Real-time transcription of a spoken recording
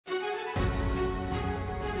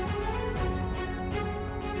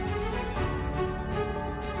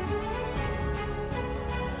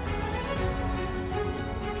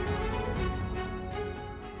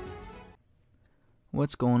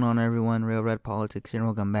What's going on, everyone? Real Red Politics here.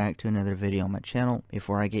 Welcome back to another video on my channel.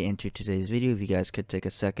 Before I get into today's video, if you guys could take a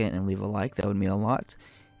second and leave a like, that would mean a lot.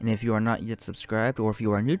 And if you are not yet subscribed, or if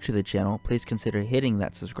you are new to the channel, please consider hitting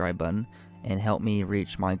that subscribe button and help me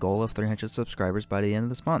reach my goal of 300 subscribers by the end of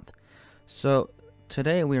this month. So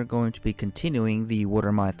today we are going to be continuing the What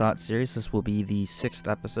Are My Thoughts series. This will be the 6th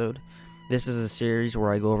episode. This is a series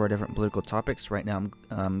where I go over different political topics. Right now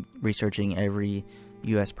I'm researching every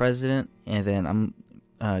U.S. president, and then I'm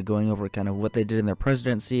going over kind of what they did in their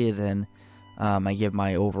presidency, and then I give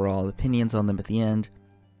my overall opinions on them at the end.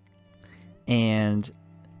 And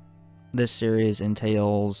this series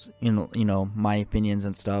entails, you know, my opinions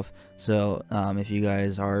and stuff. So if you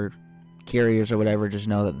guys are curious or whatever, just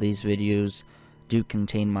know that these videos do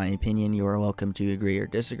contain my opinion. You are welcome to agree or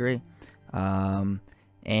disagree. And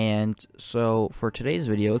so for today's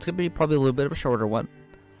video, it's going to be probably a little bit of a shorter one,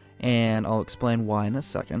 and I'll explain why in a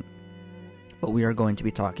second. But we are going to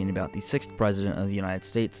be talking about the 6th President of the United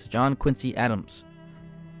States, John Quincy Adams.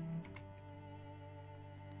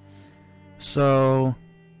 So,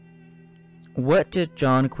 what did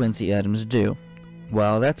John Quincy Adams do?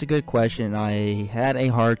 Well, that's a good question. I had a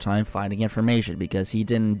hard time finding information because he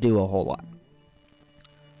didn't do a whole lot.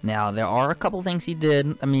 Now, there are a couple things he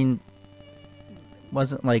did. I mean,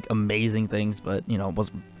 wasn't like amazing things, but, you know, it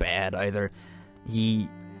wasn't bad either. He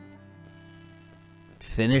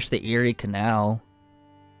finished the Erie Canal.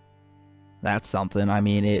 That's something. I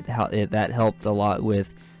mean, that helped a lot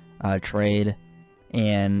with trade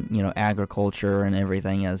and, you know, agriculture and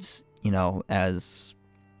everything, as, you know, as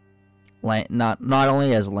land, not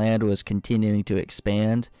only as land was continuing to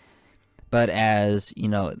expand, but as, you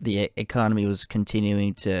know, the economy was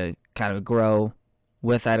continuing to kind of grow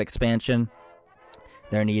with that expansion.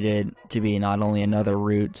 There needed to be not only another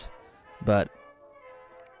route, but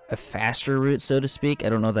a faster route, so to speak. I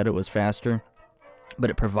don't know that it was faster, but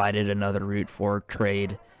it provided another route for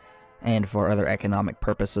trade and for other economic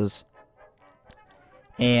purposes.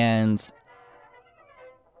 And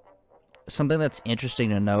something that's interesting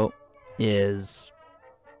to note is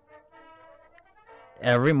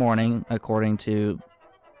every morning, according to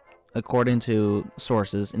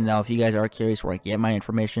sources, and now if you guys are curious where I get my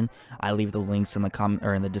information, I leave the links in the comment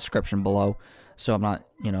or in the description below, so I'm not,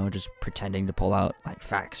 you know, just pretending to pull out like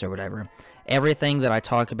facts or whatever. Everything that I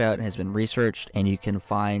talk about has been researched, and you can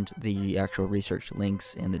find the actual research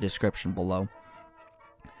links in the description below.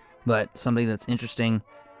 But something that's interesting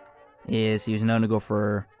is he was known to go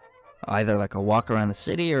for either like a walk around the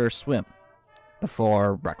city or a swim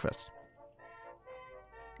before breakfast.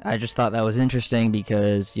 I just thought that was interesting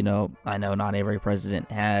because, you know, I know not every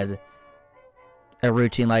president had a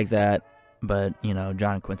routine like that, but, you know,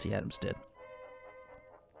 John Quincy Adams did.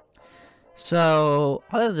 So,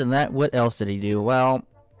 other than that, what else did he do? Well,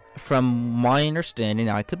 from my understanding,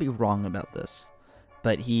 now I could be wrong about this,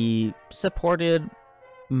 but he supported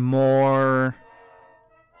more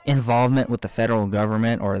involvement with the federal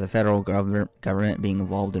government, or the federal government being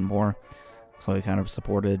involved in more. So he kind of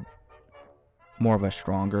supported more of a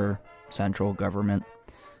stronger central government,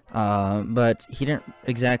 but he didn't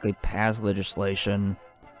exactly pass legislation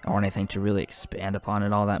or anything to really expand upon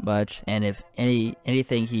it all that much. And if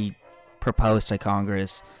anything he proposed to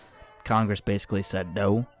Congress basically said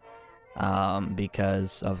no,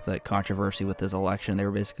 because of the controversy with his election. They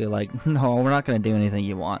were basically like, no, we're not going to do anything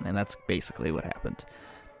you want, and that's basically what happened.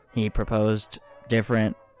 He proposed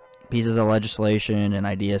different pieces of legislation and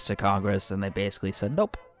ideas to Congress, and they basically said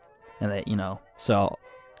nope. And they, you know, so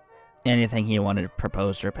anything he wanted to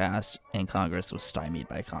propose or pass in Congress was stymied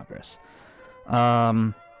by Congress.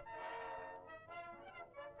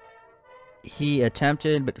 He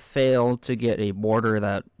attempted but failed to get a border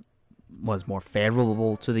that was more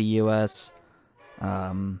favorable to the U.S. You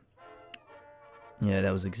know,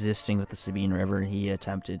 that was existing with the Sabine River. He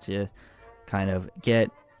attempted to kind of get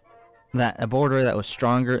a border that was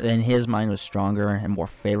stronger, in his mind was stronger and more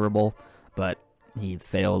favorable, but he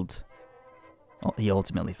failed. He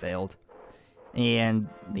ultimately failed. And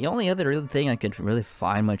the only other real thing I could really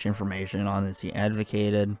find much information on is he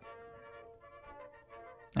advocated,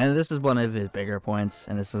 and this is one of his bigger points,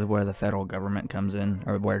 and this is where the federal government comes in,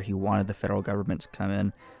 or where he wanted the federal government to come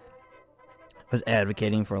in, was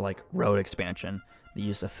advocating for like road expansion, the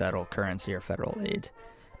use of federal currency or federal aid.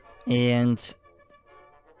 And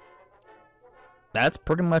that's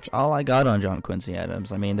pretty much all I got on John Quincy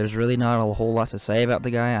Adams. I mean, there's really not a whole lot to say about the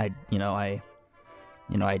guy.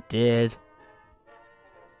 I did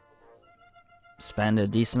spend a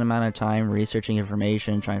decent amount of time researching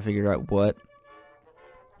information, trying to figure out what,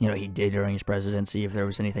 you know, he did during his presidency, if there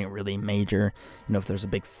was anything really major, you know, if there's a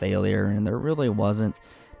big failure, and there really wasn't.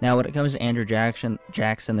 Now, when it comes to Andrew Jackson,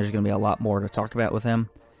 there's going to be a lot more to talk about with him.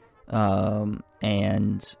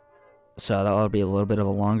 And so that'll be a little bit of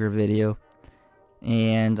a longer video.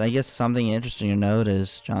 And I guess something interesting to note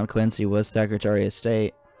is John Quincy was Secretary of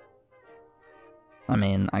State. I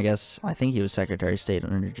mean, I think he was Secretary of State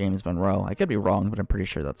under James Monroe. I could be wrong, but I'm pretty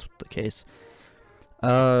sure that's the case.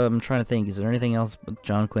 I'm trying to think, is there anything else with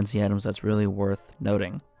John Quincy Adams that's really worth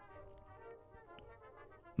noting?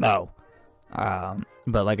 No.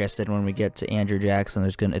 But like I said, when we get to Andrew Jackson,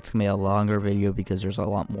 it's gonna be a longer video because there's a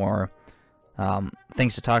lot more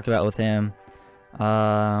things to talk about with him.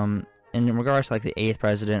 And in regards to like the 8th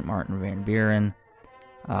president, Martin Van Buren,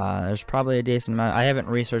 there's probably a decent amount. I haven't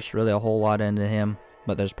researched really a whole lot into him,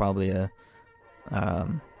 but there's probably a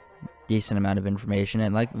decent amount of information.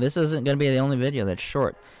 And like, this isn't going to be the only video that's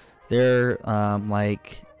short. They're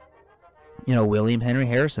like, you know, William Henry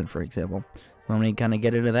Harrison, for example. When we kind of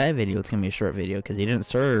get into that video, it's going to be a short video because he didn't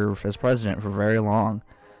serve as president for very long.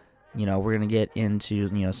 You know, we're going to get into,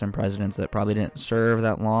 you know, some presidents that probably didn't serve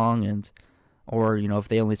that long, and or, you know, if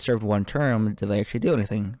they only served one term, did they actually do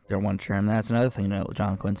anything their one term? That's another thing, you know,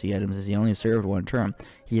 John Quincy Adams, is he only served one term.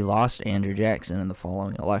 He lost Andrew Jackson in the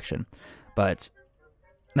following election. But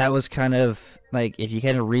that was kind of, like, if you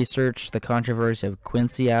kind of research the controversy of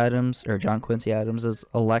Quincy Adams, or John Quincy Adams'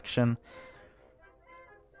 election,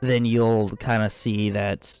 then you'll kind of see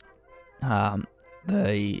that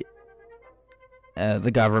the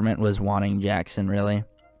government was wanting Jackson, really.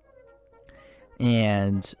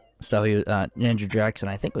 And so Andrew Jackson,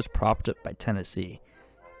 I think, was propped up by Tennessee,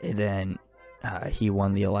 and then he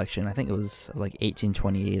won the election. I think it was like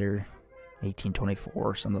 1828 or 1824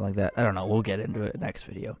 or something like that. I don't know. We'll get into it next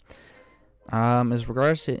video. In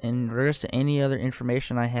regards to any other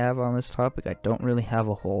information I have on this topic, I don't really have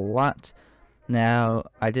a whole lot. Now,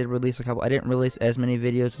 I did release a couple. I didn't release as many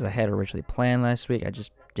videos as I had originally planned last week. I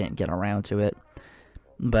just didn't get around to it.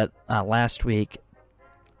 But last week,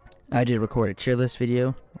 I did record a tier list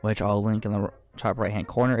video, which I'll link in the top right hand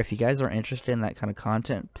corner. If you guys are interested in that kind of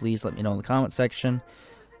content, please let me know in the comment section.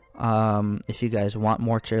 If you guys want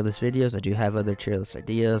more tier list videos, I do have other tier list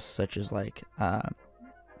ideas, such as like,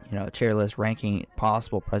 you know, tier list ranking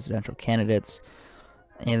possible presidential candidates.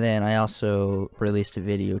 And then I also released a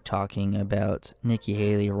video talking about Nikki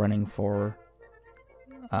Haley running for,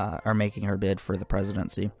 or making her bid for the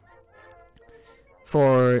presidency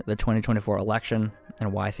for the 2024 election,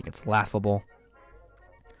 and why I think it's laughable.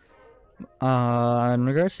 In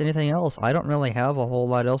regards to anything else, I don't really have a whole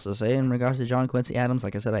lot else to say in regards to John Quincy Adams.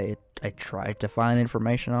 Like I said, I tried to find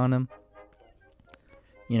information on him.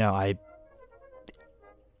 You know, I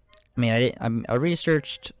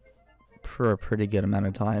researched for a pretty good amount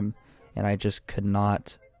of time, and I just could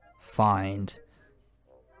not find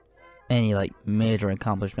any like major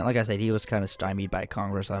accomplishment. Like I said, he was kind of stymied by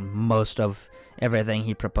Congress on most of everything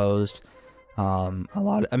he proposed. A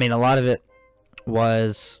lot of it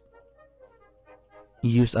was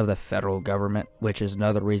use of the federal government, which is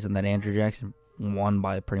another reason that Andrew Jackson won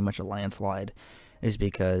by pretty much a landslide, is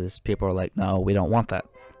because people are like, no, we don't want that.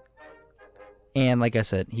 And like I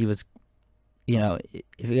said, he was, you know,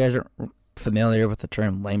 if you guys are familiar with the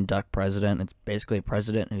term lame duck president, it's basically a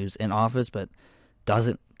president who's in office but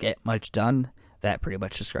doesn't get much done. That pretty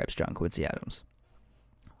much describes John Quincy Adams.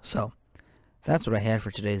 So that's what I had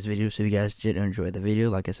for today's video. So if you guys did enjoy the video,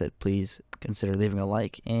 like I said, please consider leaving a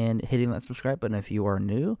like and hitting that subscribe button if you are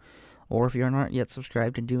new, or if you are not yet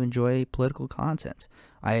subscribed and do enjoy political content.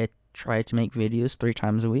 I try to make videos 3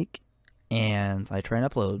 times a week, and I try and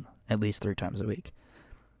upload at least 3 times a week.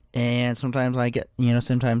 And sometimes I get, you know,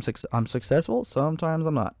 sometimes I'm successful, sometimes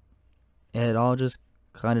I'm not. It all just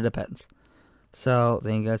kind of depends. So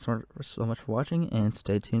thank you guys so much for watching, and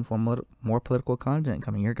stay tuned for more political content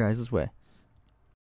coming your guys' way.